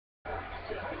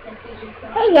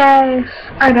Hey guys!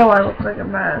 I know I look like a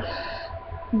mess,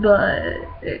 but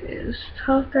it is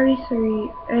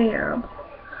 12:33 a.m.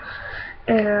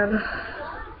 and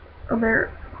I'm here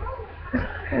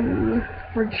in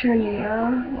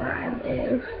Virginia, where I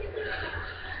live.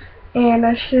 And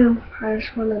I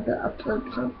just wanted to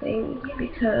upload something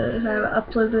because I haven't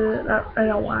uploaded it in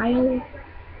a while.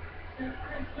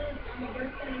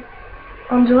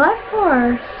 On July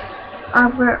 4th, I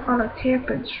went on a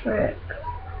camping trip.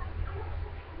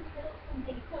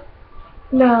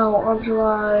 No, on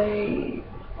July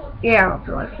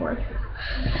 4th.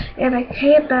 And I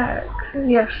came back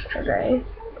yesterday,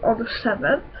 on the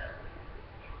 7th.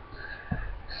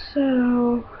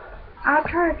 So, I'm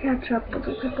trying to catch up with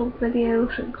a couple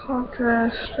videos and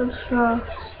contests and stuff.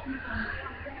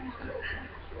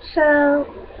 So,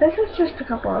 this is just a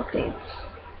couple updates.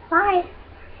 Bye!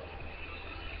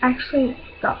 Actually,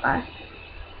 not bye.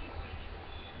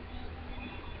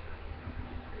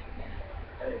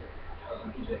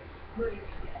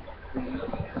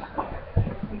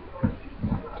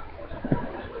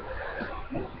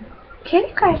 Can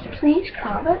you guys please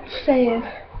comment, say if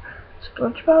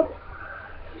SpongeBob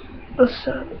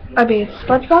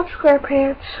SpongeBob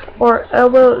SquarePants or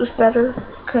Elmo is better,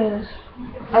 because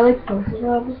I like both of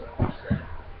them.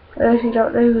 And if you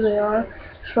don't know who they are,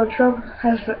 SpongeBob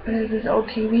has his own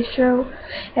TV show,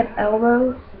 and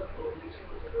Elmo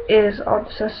is on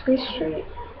Sesame Street.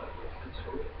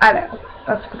 I know,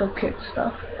 that's little kid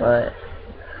stuff, but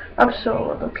I'm still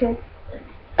a little kid.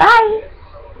 Bye!